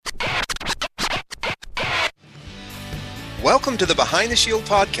Welcome to the Behind the Shield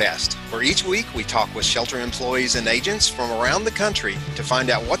podcast, where each week we talk with shelter employees and agents from around the country to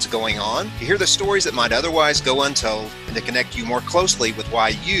find out what's going on, to hear the stories that might otherwise go untold, and to connect you more closely with why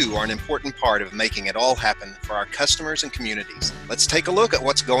you are an important part of making it all happen for our customers and communities. Let's take a look at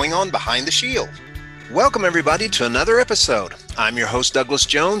what's going on behind the shield. Welcome, everybody, to another episode. I'm your host, Douglas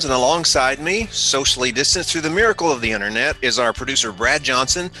Jones, and alongside me, socially distanced through the miracle of the internet, is our producer, Brad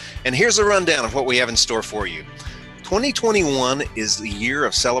Johnson. And here's a rundown of what we have in store for you. 2021 is the year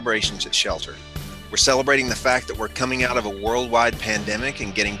of celebrations at Shelter. We're celebrating the fact that we're coming out of a worldwide pandemic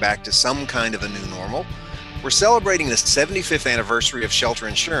and getting back to some kind of a new normal. We're celebrating the 75th anniversary of Shelter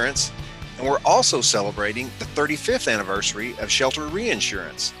Insurance, and we're also celebrating the 35th anniversary of Shelter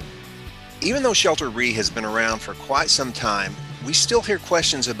Reinsurance. Even though Shelter Re has been around for quite some time, we still hear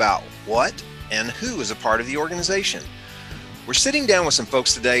questions about what and who is a part of the organization. We're sitting down with some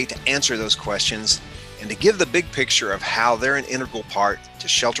folks today to answer those questions and to give the big picture of how they're an integral part to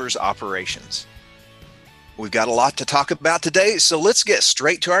Shelter's operations. We've got a lot to talk about today, so let's get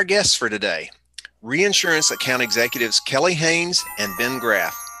straight to our guests for today. Reinsurance account executives Kelly Haynes and Ben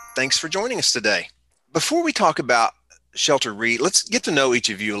Graff. Thanks for joining us today. Before we talk about Shelter Re, let's get to know each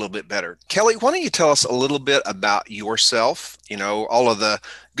of you a little bit better. Kelly, why don't you tell us a little bit about yourself, all of the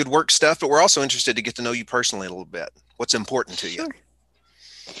good work stuff, but we're also interested to get to know you personally a little bit. What's important to you?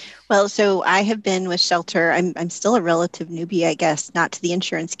 Well, so I have been with Shelter. I'm still a relative newbie, I guess, not to the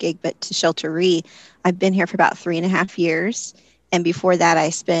insurance gig, but to Shelter Re. I've been here for about 3.5 years. And before that,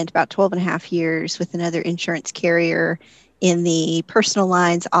 I spent about 12.5 years with another insurance carrier in the personal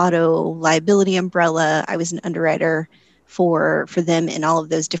lines, auto, liability umbrella. I was an underwriter for them in all of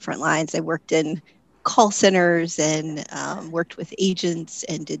those different lines. I worked in call centers and worked with agents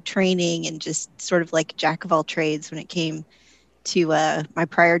and did training and just sort of like a jack of all trades when it came to my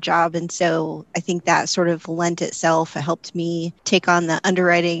prior job. And so I think that sort of lent itself, it helped me take on the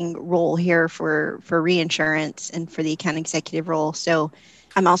underwriting role here for reinsurance and for the account executive role. So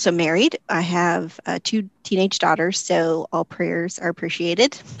I'm also married. I have 2 teenage daughters, so all prayers are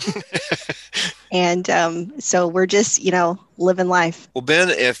appreciated. And so we're just, living life. Well, Ben,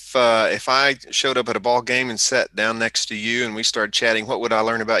 if I showed up at a ball game and sat down next to you and we started chatting, what would I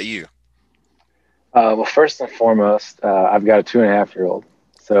learn about you? Well, first and foremost, I've got a 2.5-year-old.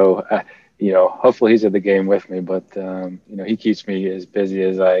 So, hopefully he's at the game with me, but, he keeps me as busy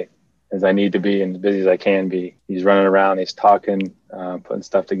as I need to be and as busy as I can be. He's running around, he's talking, putting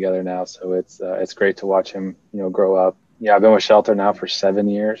stuff together now. So it's great to watch him, grow up. Yeah, I've been with Shelter now for 7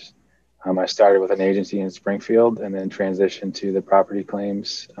 years. I started with an agency in Springfield and then transitioned to the property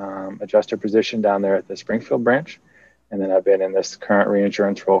claims adjuster position down there at the Springfield branch. And then I've been in this current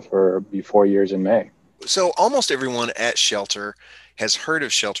reinsurance role for 4 years in May. So almost everyone at Shelter has heard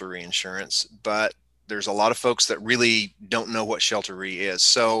of Shelter Reinsurance, but there's a lot of folks that really don't know what Shelter Re is.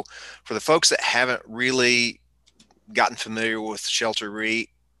 So for the folks that haven't really gotten familiar with Shelter Re,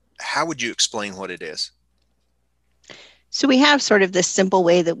 how would you explain what it is? So we have sort of this simple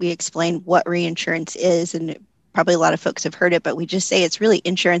way that we explain what reinsurance is, and probably a lot of folks have heard it, but we just say it's really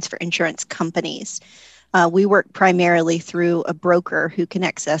insurance for insurance companies. We work primarily through a broker who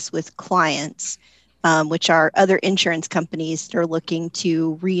connects us with clients, which are other insurance companies that are looking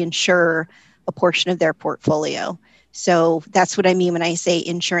to reinsure a portion of their portfolio. So that's what I mean when I say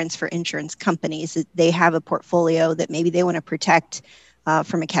insurance for insurance companies. They have a portfolio that maybe they want to protect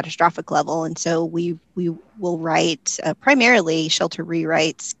from a catastrophic level. And so we will write, primarily Shelter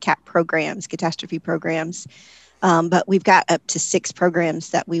rewrites CAT programs, catastrophe programs. But we've got up to 6 programs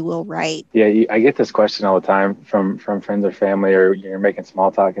that we will write. Yeah, I get this question all the time from friends or family, or you're making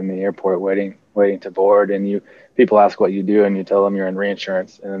small talk in the airport waiting to board, and people ask what you do, and you tell them you're in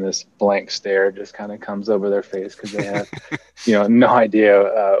reinsurance, and then this blank stare just kind of comes over their face because they have no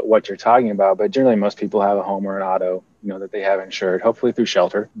idea what you're talking about. But generally, most people have a home or an auto that they have insured, hopefully through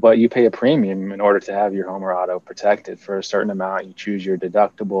Shelter, but you pay a premium in order to have your home or auto protected for a certain amount. You choose your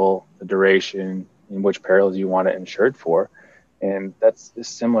deductible, the duration, in which perils you want it insured for. And that's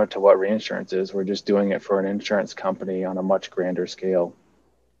similar to what reinsurance is. We're just doing it for an insurance company on a much grander scale.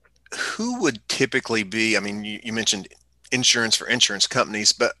 Who would typically be, you mentioned insurance for insurance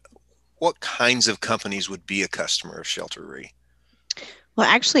companies, but what kinds of companies would be a customer of Shelter Re? Well,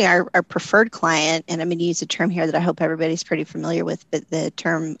 actually, our preferred client, and I'm going to use a term here that I hope everybody's pretty familiar with, but the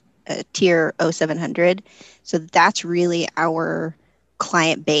term tier 0700. So that's really our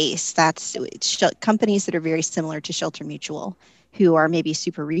client base. That's companies that are very similar to Shelter Mutual, who are maybe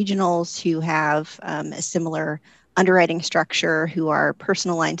super regionals, who have a similar underwriting structure, who are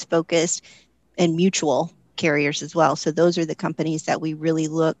personal lines focused, and mutual carriers as well. So those are the companies that we really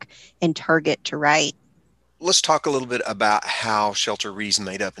look and target to write. Let's talk a little bit about how Shelter Re is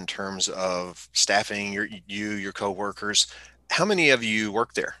made up in terms of staffing, your coworkers. How many of you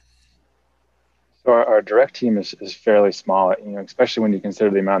work there? So our direct team is fairly small, especially when you consider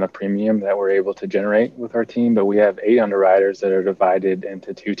the amount of premium that we're able to generate with our team. But we have 8 underwriters that are divided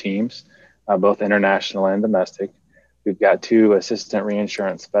into 2 teams, both international and domestic. We've got 2 assistant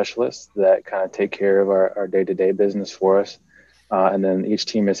reinsurance specialists that kind of take care of our day-to-day business for us. And then each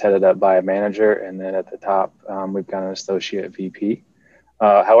team is headed up by a manager. And then at the top, we've got an associate VP.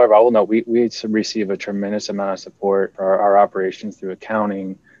 However, I will note we receive a tremendous amount of support for our operations through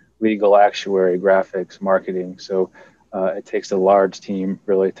accounting, legal, actuary, graphics, marketing. So it takes a large team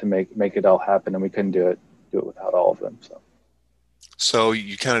really to make it all happen, and we couldn't do it without all of them. So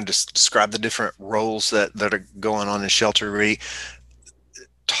you kind of just describe the different roles that are going on in Shelter Re.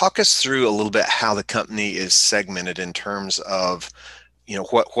 Talk us through a little bit how the company is segmented in terms of,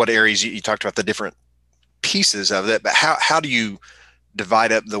 what areas you talked about the different pieces of it, but how do you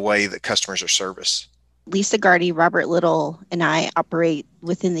divide up the way that customers are serviced? Lisa Gardy, Robert Little, and I operate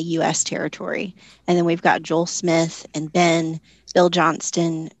within the U.S. territory. And then we've got Joel Smith and Ben, Bill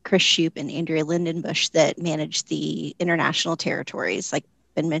Johnston, Chris Shoup, and Andrea Lindenbush that manage the international territories, like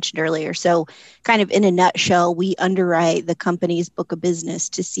Ben mentioned earlier. So kind of in a nutshell, we underwrite the company's book of business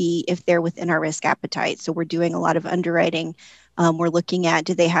to see if they're within our risk appetite. So we're doing a lot of underwriting. We're looking at,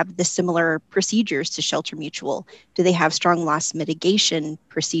 do they have the similar procedures to Shelter Mutual? Do they have strong loss mitigation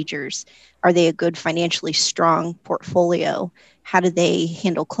procedures? Are they a good financially strong portfolio? How do they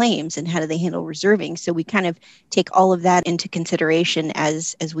handle claims and how do they handle reserving? So we kind of take all of that into consideration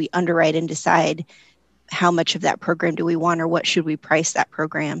as we underwrite and decide how much of that program do we want or what should we price that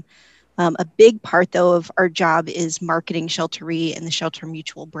program. A big part, though, of our job is marketing Shelter Re and the Shelter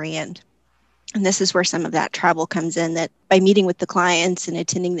Mutual brand. And this is where some of that travel comes in, that by meeting with the clients and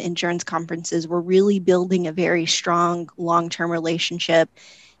attending the insurance conferences, we're really building a very strong long-term relationship,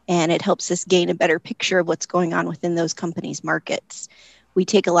 and it helps us gain a better picture of what's going on within those companies' markets. We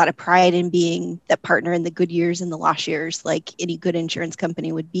take a lot of pride in being that partner in the good years and the lost years, like any good insurance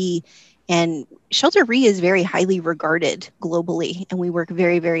company would be. And Shelter Re is very highly regarded globally, and we work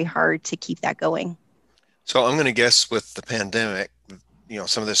very, very hard to keep that going. So I'm going to guess with the pandemic,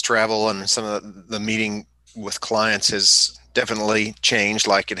 some of this travel and some of the meeting with clients has definitely changed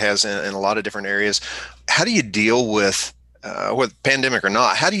like it has in a lot of different areas. How do you deal with pandemic or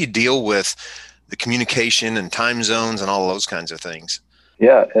not, how do you deal with the communication and time zones and all those kinds of things?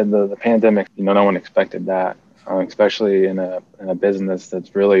 Yeah, and the pandemic, no one expected that, especially in a business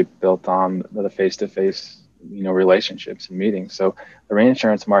that's really built on the face-to-face, relationships and meetings. So the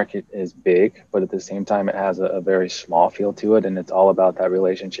reinsurance market is big, but at the same time, it has a very small feel to it, and it's all about that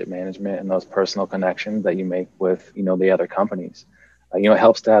relationship management and those personal connections that you make with, the other companies. It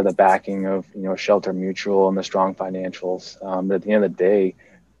helps to have the backing of, Shelter Mutual and the strong financials. But at the end of the day,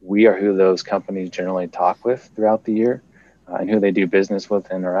 we are who those companies generally talk with throughout the year. And who they do business with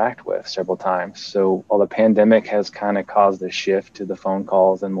and interact with several times. So while the pandemic has kind of caused a shift to the phone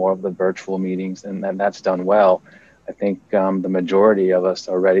calls and more of the virtual meetings, and that's done well, I think the majority of us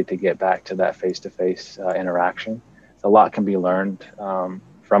are ready to get back to that face-to-face interaction. So a lot can be learned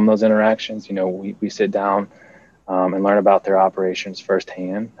from those interactions. We sit down and learn about their operations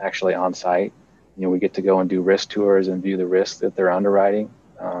firsthand, actually on site. We get to go and do risk tours and view the risks that they're underwriting.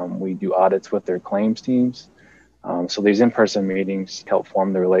 We do audits with their claims teams. So these in-person meetings help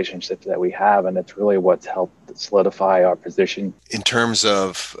form the relationships that we have, and it's really what's helped solidify our position. In terms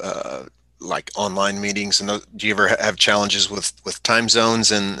of like online meetings, and do you ever have challenges with time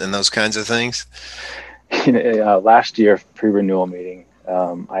zones and those kinds of things? Last year, pre-renewal meeting,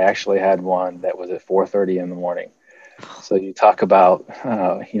 I actually had one that was at 4:30 in the morning. So you talk about,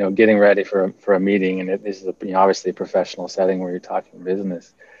 getting ready for a meeting, and this is obviously a professional setting where you're talking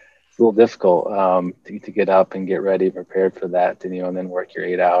business. It's a little difficult to get up and get ready, prepared for that, and then work your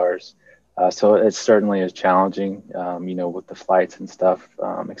 8 hours. So it certainly is challenging, with the flights and stuff,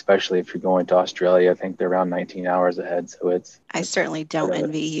 especially if you're going to Australia. I think they're around 19 hours ahead. So I certainly don't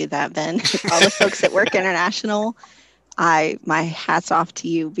envy you that, Ben. All the folks that work international, my hat's off to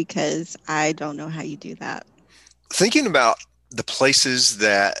you because I don't know how you do that. Thinking about the places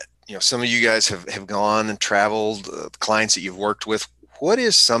that, some of you guys have gone and traveled, clients that you've worked with, what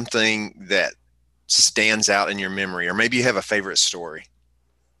is something that stands out in your memory, or maybe you have a favorite story?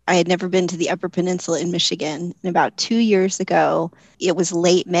 I had never been to the Upper Peninsula in Michigan. And about 2 years ago, it was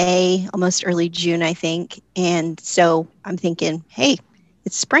late May, almost early June, I think. And so I'm thinking, hey,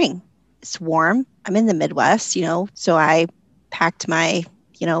 it's spring. It's warm. I'm in the Midwest, So I packed my,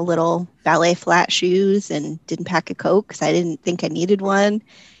 little ballet flat shoes and didn't pack a Coke because I didn't think I needed one.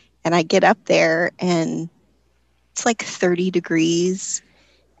 And I get up there and it's like 30 degrees.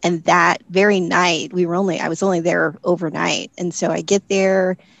 And that very night, I was only there overnight. And so I get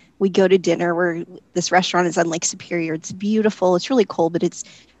there, we go to dinner where this restaurant is on Lake Superior. It's beautiful. It's really cold, but it's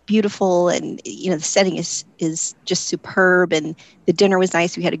beautiful. And, the setting is just superb. And the dinner was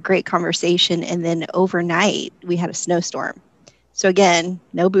nice. We had a great conversation. And then overnight, we had a snowstorm. So again,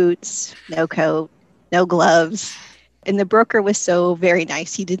 no boots, no coat, no gloves. And the broker was so very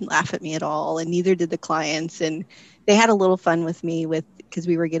nice. He didn't laugh at me at all, and neither did the clients. And they had a little fun with me because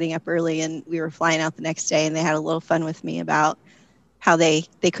we were getting up early and we were flying out the next day, and they had a little fun with me about how they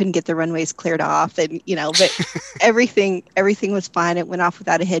couldn't get the runways cleared off, and but everything was fine. It went off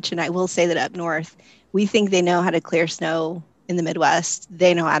without a hitch. And I will say that up north, we think they know how to clear snow in the Midwest.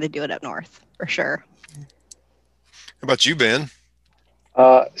 They know how to do it up north for sure. How about you, Ben?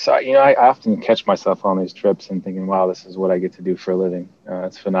 So I often catch myself on these trips and thinking, wow, this is what I get to do for a living.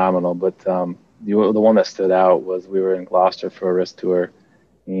 It's phenomenal. But the one that stood out was we were in Gloucester for a risk tour,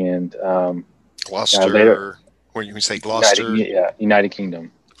 and Gloucester. Where you say Gloucester? United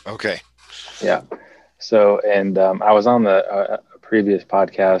Kingdom. Okay. Yeah. So, and I was on the previous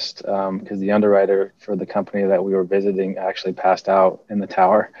podcast because the underwriter for the company that we were visiting actually passed out in the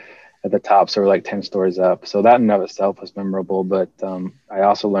tower at the top. So we're like 10 stories up. So that in and of itself was memorable. But I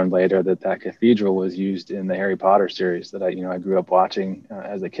also learned later that cathedral was used in the Harry Potter series that I grew up watching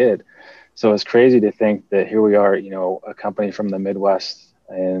as a kid. So it's crazy to think that here we are, a company from the Midwest,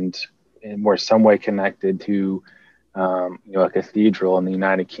 and we're some way connected to, a cathedral in the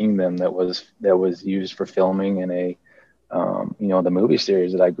United Kingdom that was used for filming in the movie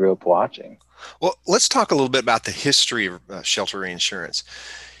series that I grew up watching. Well, let's talk a little bit about the history of Shelter Reinsurance.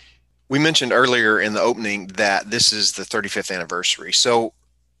 We mentioned earlier in the opening that this is the 35th anniversary. So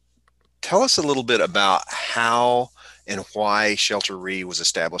tell us a little bit about how and why Shelter Re was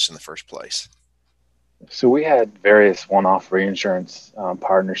established in the first place. So we had various one-off reinsurance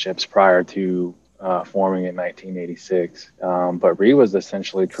partnerships prior to forming in 1986, but Re was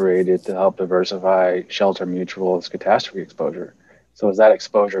essentially created to help diversify Shelter Mutual's catastrophe exposure. So as that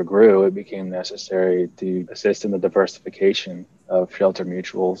exposure grew, it became necessary to assist in the diversification of Shelter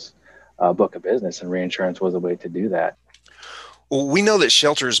Mutual's book of business, and reinsurance was a way to do that. Well, we know that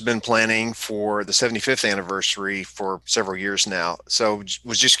Shelter has been planning for the 75th anniversary for several years now. So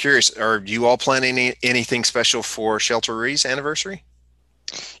was just curious, are you all planning anything special for Shelter Re's anniversary?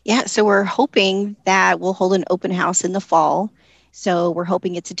 Yeah, so we're hoping that we'll hold an open house in the fall. So we're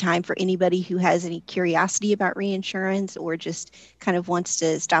hoping it's a time for anybody who has any curiosity about reinsurance or just kind of wants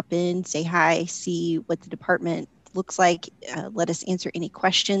to stop in, say hi, see what the department looks like, let us answer any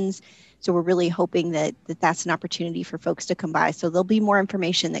questions. So we're really hoping that that's an opportunity for folks to come by. So there'll be more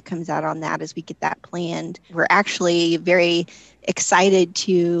information that comes out on that as we get that planned. We're actually very excited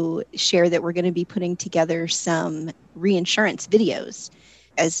to share that we're going to be putting together some reinsurance videos.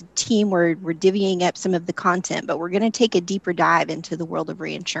 As a team, we're divvying up some of the content, but we're going to take a deeper dive into the world of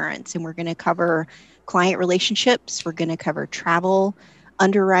reinsurance, and we're going to cover client relationships. We're going to cover travel,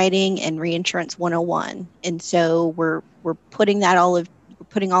 underwriting, and reinsurance 101. And so we're putting all of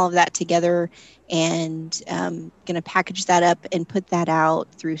that together and going to package that up and put that out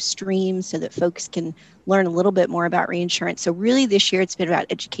through streams so that folks can learn a little bit more about reinsurance. So really this year it's been about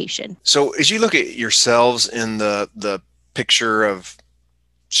education. So as you look at yourselves in the picture of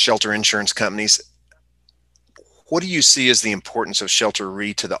shelter insurance companies, what do you see as the importance of Shelter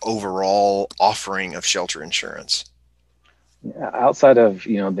Re to the overall offering of shelter insurance? Yeah, outside of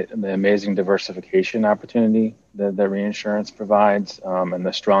the amazing diversification opportunity that reinsurance provides, and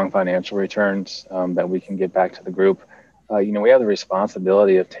the strong financial returns that we can get back to the group, we have the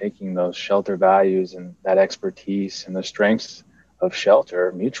responsibility of taking those shelter values and that expertise and the strengths of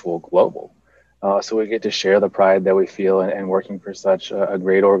Shelter Mutual global. So we get to share the pride that we feel in working for such a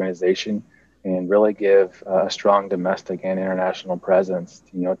great organization, and really give a strong domestic and international presence,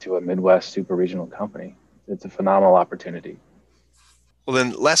 to a Midwest super regional company. It's a phenomenal opportunity. Well,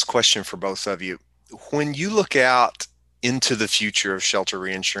 then last question for both of you. When you look out into the future of shelter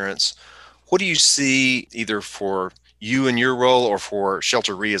reinsurance, what do you see either for you and your role or for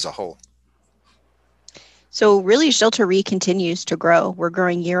Shelter Re as a whole? So really, Shelter Re continues to grow. We're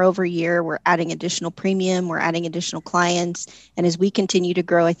growing year over year. We're adding additional premium. We're adding additional clients. And as we continue to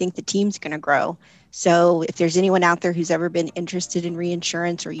grow, I think the team's going to grow. So if there's anyone out there who's ever been interested in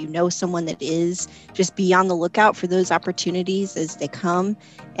reinsurance, or someone that is, just be on the lookout for those opportunities as they come.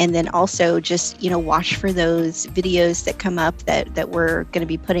 And then also just, watch for those videos that come up that we're going to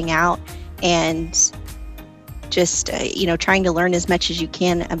be putting out, and just, trying to learn as much as you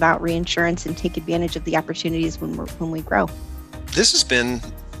can about reinsurance and take advantage of the opportunities when we grow. This has been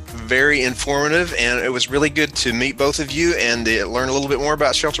Very informative, and it was really good to meet both of you and learn a little bit more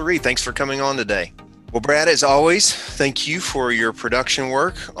about Shelter Re. Thanks for coming on today. Well, Brad, as always, thank you for your production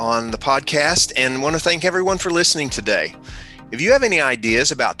work on the podcast, and want to thank everyone for listening today. If you have any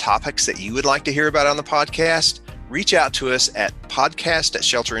ideas about topics that you would like to hear about on the podcast, reach out to us at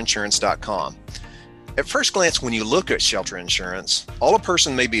podcast@shelterinsurance.com. At first glance, when you look at Shelter Insurance, all a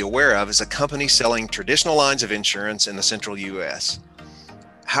person may be aware of is a company selling traditional lines of insurance in the central U.S.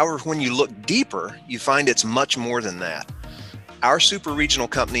 However, when you look deeper, you find it's much more than that. Our super regional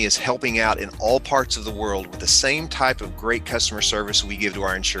company is helping out in all parts of the world with the same type of great customer service we give to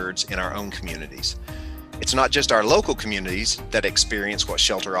our insureds in our own communities. It's not just our local communities that experience what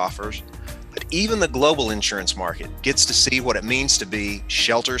Shelter offers, but even the global insurance market gets to see what it means to be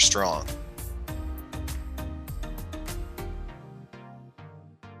shelter strong.